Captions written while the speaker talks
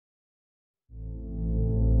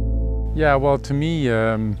Yeah, well, to me,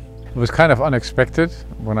 it was kind of unexpected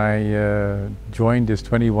when I joined this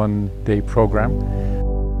 21-day program.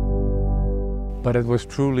 But it was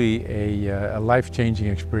truly a life-changing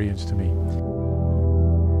experience to me.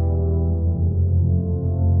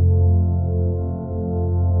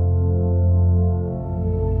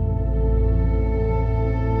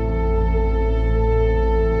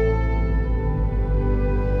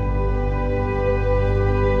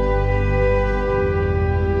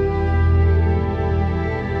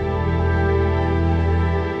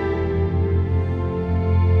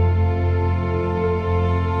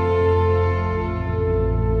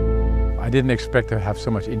 I didn't expect to have so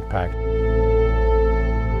much impact,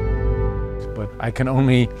 but I can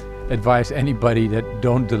only advise anybody that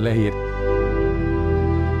don't delay it.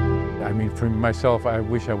 I mean, for myself, I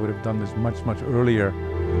wish I would have done this much earlier.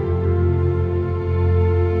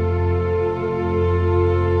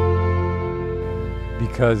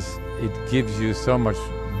 Because it gives you so much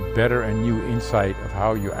better and new insight of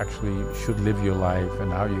how you actually should live your life and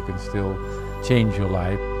how you can still change your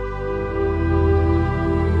life.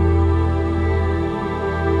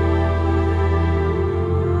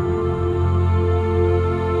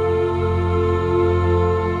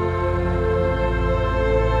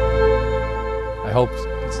 I hope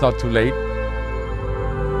it's not too late.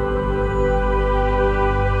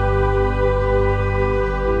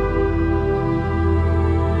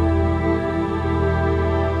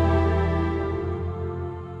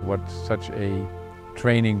 What such a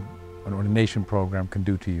training, an ordination program can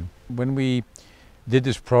do to you. When we did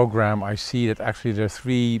this program, I see that actually there are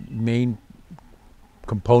three main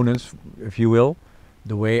components, if you will,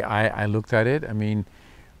 the way I looked at it. I mean,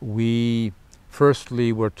 we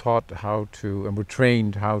firstly were taught how to, and were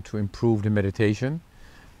trained how to improve the meditation.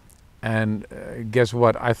 And guess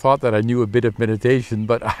what? I thought that I knew a bit of meditation,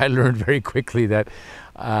 but I learned very quickly that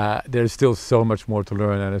there's still so much more to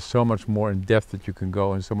learn, and there's so much more in depth that you can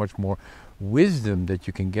go, and so much more wisdom that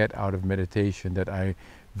you can get out of meditation, that I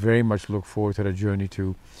very much look forward to the journey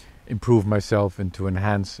to improve myself and to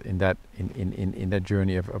enhance in that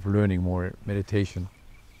journey of learning more meditation.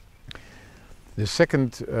 The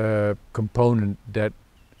second component that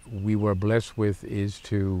we were blessed with is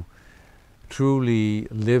to truly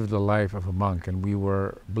live the life of a monk, and we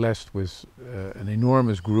were blessed with an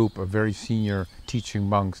enormous group of very senior teaching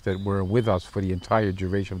monks that were with us for the entire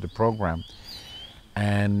duration of the program.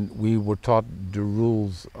 And we were taught the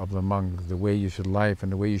rules of the monk, the way you should live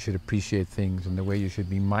and the way you should appreciate things and the way you should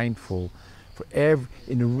be mindful for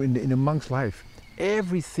in a monk's life.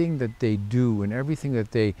 Everything that they do and everything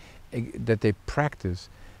that they practice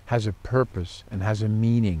has a purpose and has a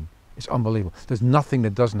meaning. It's unbelievable. There's nothing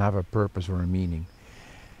that doesn't have a purpose or a meaning.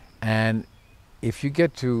 And if you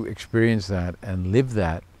get to experience that and live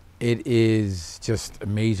that, it is just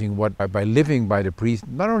amazing what, by living by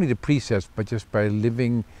not only the precepts, but just by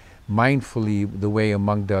living mindfully the way a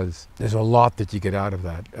monk does, there's a lot that you get out of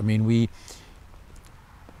that. I mean, we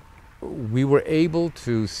were able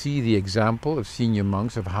to see the example of senior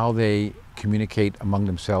monks of how they communicate among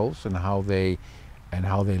themselves and how they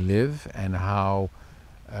live and how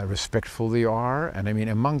respectful they are. And I mean,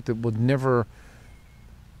 a monk that would never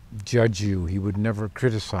judge you, he would never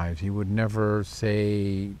criticize, he would never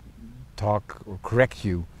talk or correct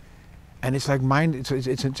you. And it's like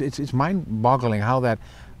it's mind-boggling how that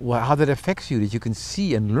affects you, that you can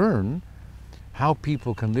see and learn how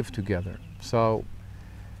people can live together. So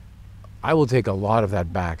I will take a lot of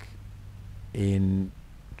that back in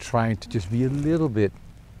trying to just be a little bit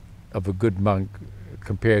of a good monk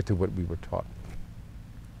compared to what we were taught.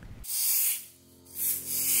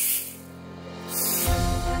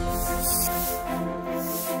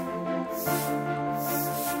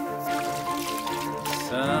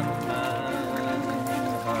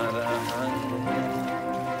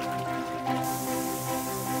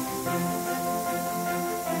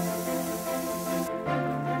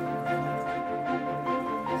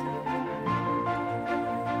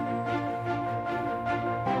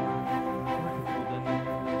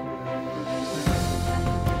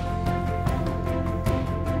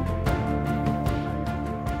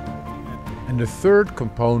 And the third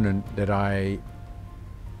component that I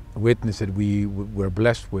witnessed that we were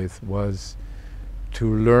blessed with was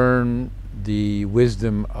to learn the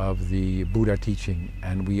wisdom of the Buddha teaching.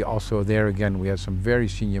 And we also, there again, we had some very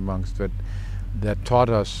senior monks that taught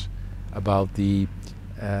us about the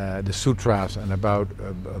sutras and about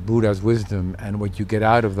Buddha's wisdom and what you get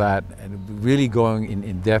out of that, and really going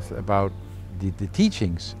in depth about the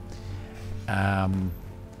teachings.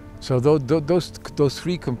 So those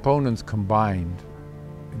three components combined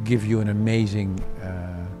give you an amazing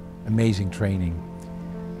training.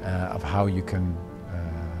 of how you can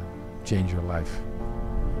change your life.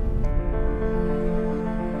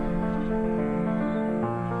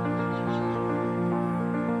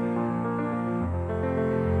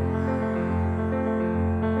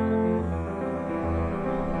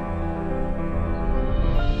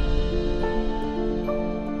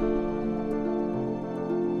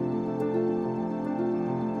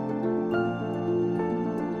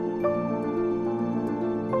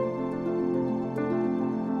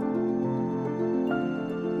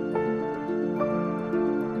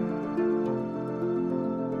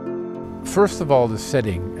 First of all, the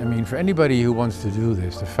setting. I mean, for anybody who wants to do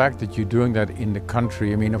this, the fact that you're doing that in the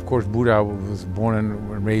country, I mean, of course, Buddha was born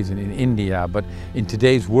and raised in India, but in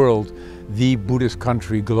today's world, the Buddhist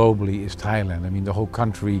country globally is Thailand. I mean, the whole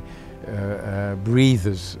country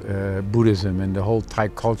breathes Buddhism, and the whole Thai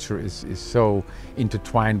culture is so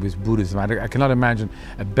intertwined with Buddhism. I cannot imagine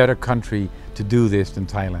a better country to do this than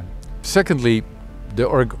Thailand. Secondly, the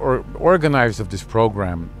organizers of this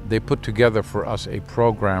program, they put together for us a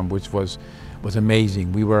program which was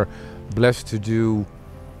amazing. We were blessed to do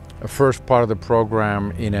a first part of the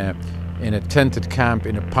program in a tented camp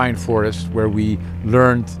in a pine forest where we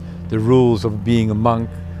learned the rules of being a monk.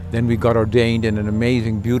 Then we got ordained in an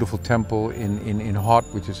amazing, beautiful temple in Hot,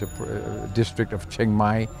 which is a district of Chiang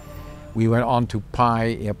Mai. We went on to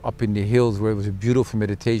Pai, up in the hills, where it was a beautiful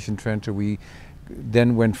meditation center. We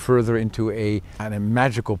then went further into a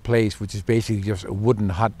magical place, which is basically just a wooden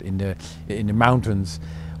hut in the mountains,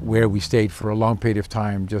 where we stayed for a long period of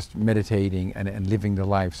time, just meditating and living the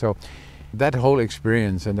life. So that whole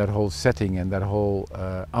experience and that whole setting and that whole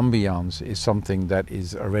ambiance is something that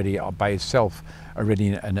is already by itself already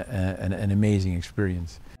an amazing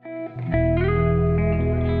experience.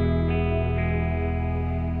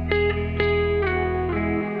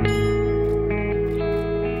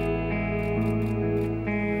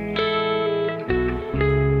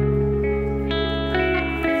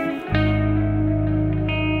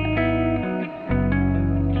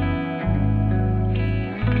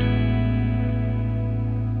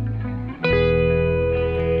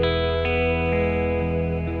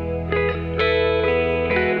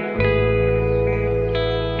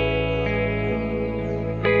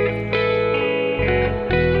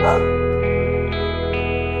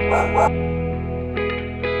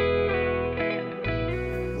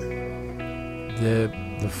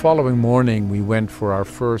 The following morning, we went for our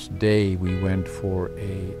first day, we went for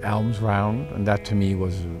a alms round, and that to me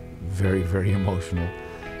was very, very emotional,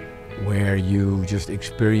 where you just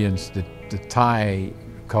experienced the Thai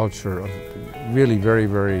culture of really very,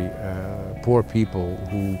 very poor people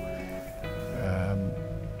who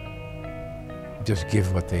just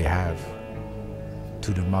give what they have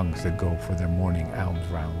to the monks that go for their morning alms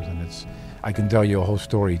rounds. And I can tell you a whole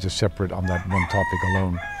story just separate on that one topic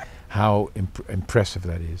alone, how impressive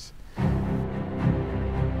that is.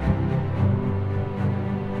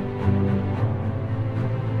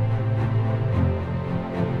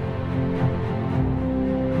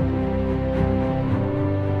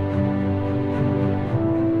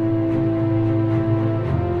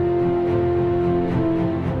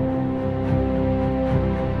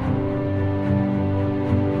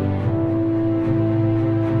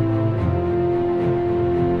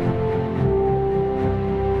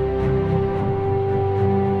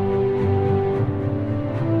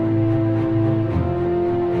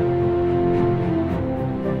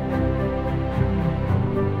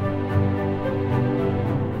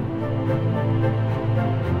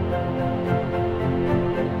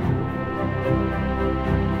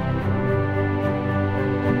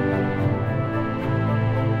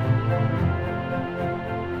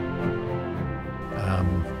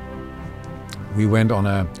 We went on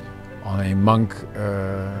a monk,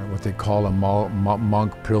 what they call a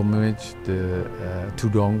monk pilgrimage, the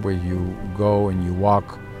Tudong, where you go and you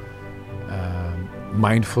walk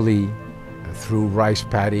mindfully through rice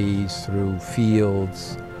paddies, through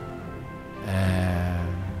fields,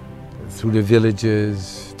 through the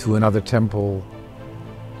villages, to another temple.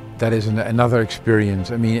 That is another experience.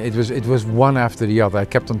 I mean, it was one after the other. I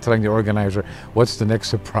kept on telling the organizer, what's the next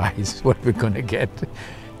surprise, what we're going to get.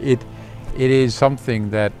 It is something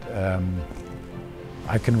that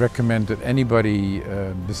I can recommend that anybody,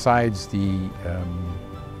 besides the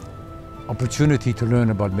opportunity to learn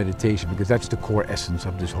about meditation, because that's the core essence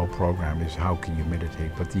of this whole program, is how can you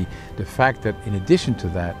meditate. But the fact that in addition to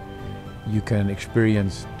that, you can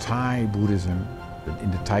experience Thai Buddhism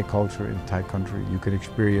in the Thai culture, in the Thai country. You can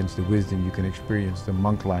experience the wisdom, you can experience the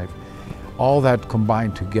monk life. All that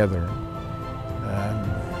combined together.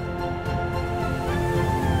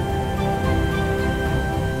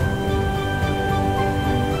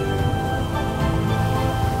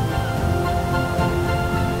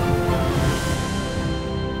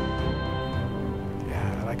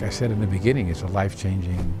 said in the beginning, it's a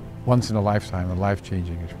life-changing, once in a lifetime, a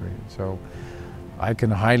life-changing experience. So I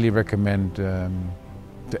can highly recommend to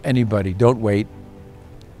anybody, don't wait.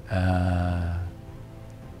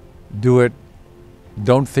 Do it.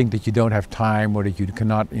 Don't think that you don't have time or that you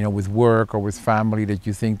cannot, with work or with family, that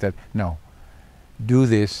you think that, no. Do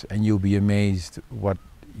this and you'll be amazed what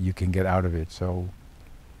you can get out of it. So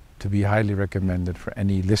to be highly recommended for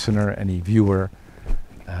any listener, any viewer,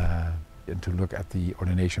 and to look at the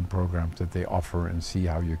ordination programs that they offer and see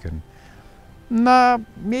how you can,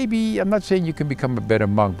 maybe, I'm not saying you can become a better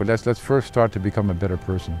monk, but let's first start to become a better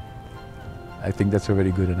person. I think that's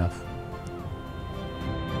already good enough.